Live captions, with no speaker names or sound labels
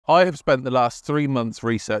I have spent the last 3 months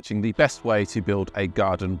researching the best way to build a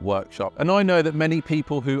garden workshop. And I know that many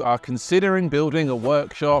people who are considering building a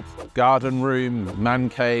workshop, garden room, man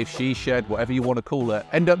cave, she shed, whatever you want to call it,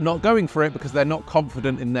 end up not going for it because they're not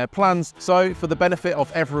confident in their plans. So for the benefit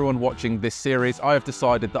of everyone watching this series, I have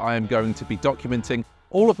decided that I am going to be documenting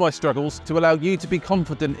all of my struggles to allow you to be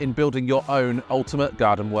confident in building your own ultimate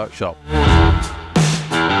garden workshop.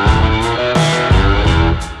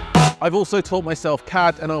 I've also taught myself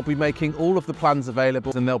CAD and I'll be making all of the plans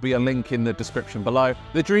available, and there'll be a link in the description below.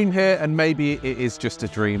 The dream here, and maybe it is just a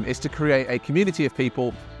dream, is to create a community of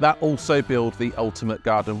people that also build the ultimate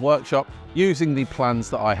garden workshop using the plans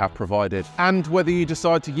that I have provided. And whether you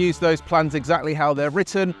decide to use those plans exactly how they're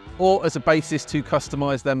written or as a basis to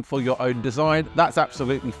customize them for your own design, that's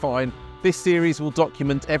absolutely fine. This series will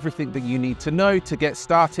document everything that you need to know to get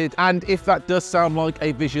started, and if that does sound like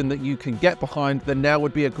a vision that you can get behind, then now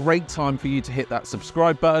would be a great time for you to hit that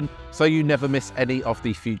subscribe button so you never miss any of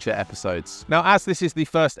the future episodes. Now, as this is the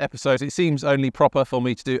first episode, it seems only proper for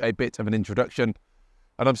me to do a bit of an introduction,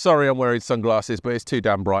 and I'm sorry I'm wearing sunglasses, but it's too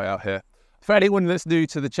damn bright out here. For anyone that's new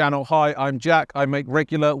to the channel, hi, I'm Jack. I make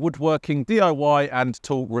regular woodworking, DIY and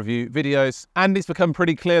tool review videos, and it's become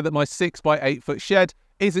pretty clear that my 6 by 8 foot shed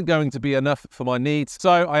isn't going to be enough for my needs,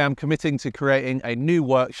 so I am committing to creating a new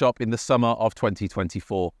workshop in the summer of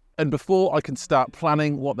 2024. And before I can start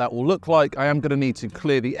planning what that will look like, I am going to need to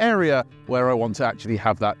clear the area where I want to actually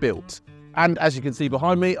have that built. And as you can see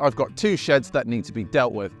behind me, I've got 2 sheds that need to be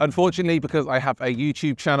dealt with. Unfortunately, because I have a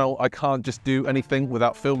YouTube channel, I can't just do anything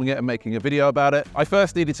without filming it and making a video about it. I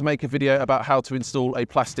first needed to make a video about how to install a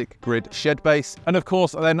plastic grid shed base. And of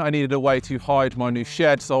course, then I needed a way to hide my new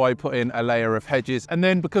shed, so I put in a layer of hedges. And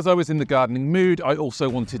then because I was in the gardening mood, I also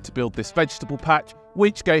wanted to build this vegetable patch,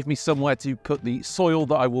 which gave me somewhere to put the soil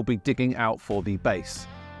that I will be digging out for the base.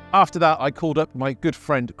 After that, I called up my good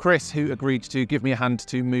friend Chris, who agreed to give me a hand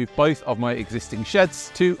to move both of my existing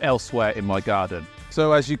sheds to elsewhere in my garden.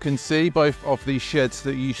 So as you can see, both of these sheds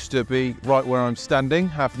that used to be right where I'm standing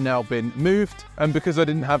have now been moved. And because I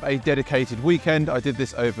didn't have a dedicated weekend, I did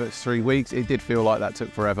this over 3 weeks. It did feel like that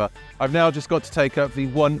took forever. I've now just got to take up the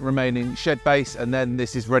 1 remaining shed base, and then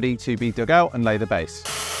this is ready to be dug out and lay the base.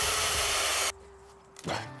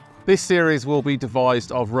 This series will be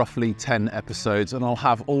devised of roughly 10 episodes, and I'll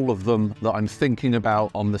have all of them that I'm thinking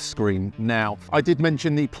about on the screen now. I did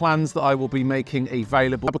mention the plans that I will be making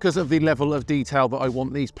available. Because of the level of detail that I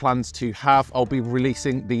want these plans to have, I'll be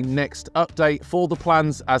releasing the next update for the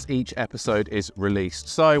plans as each episode is released.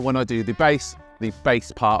 So when I do the base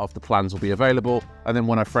part of the plans will be available, and then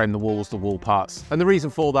when I frame the walls, the wall parts. And the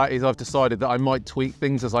reason for that is I've decided that I might tweak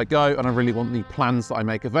things as I go, and I really want the plans that I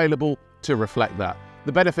make available to reflect that.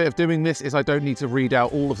 The benefit of doing this is I don't need to read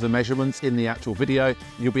out all of the measurements in the actual video.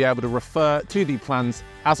 You'll be able to refer to the plans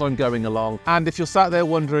as I'm going along. And if you're sat there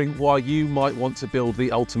wondering why you might want to build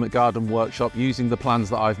the ultimate garden workshop using the plans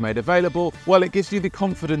that I've made available, well, it gives you the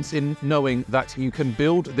confidence in knowing that you can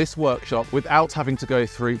build this workshop without having to go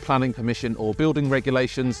through planning permission or building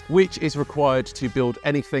regulations, which is required to build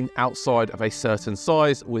anything outside of a certain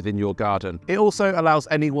size within your garden. It also allows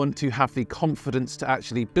anyone to have the confidence to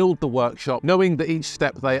actually build the workshop, knowing that each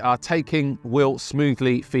step they are taking will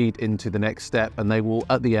smoothly feed into the next step, and they will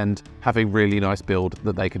at the end have a really nice build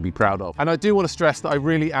that they can be proud of. And I do want to stress that I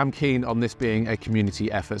really am keen on this being a community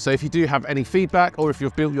effort. So if you do have any feedback, or if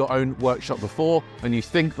you've built your own workshop before and you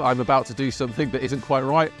think that I'm about to do something that isn't quite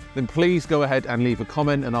right, then please go ahead and leave a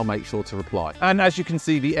comment and I'll make sure to reply. And as you can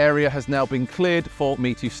see, the area has now been cleared for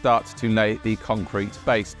me to start to lay the concrete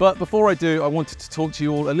base. But before I do, I wanted to talk to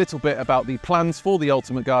you all a little bit about the plans for the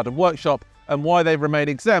Ultimate Garden Workshop and why they remain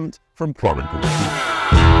exempt from planning permission.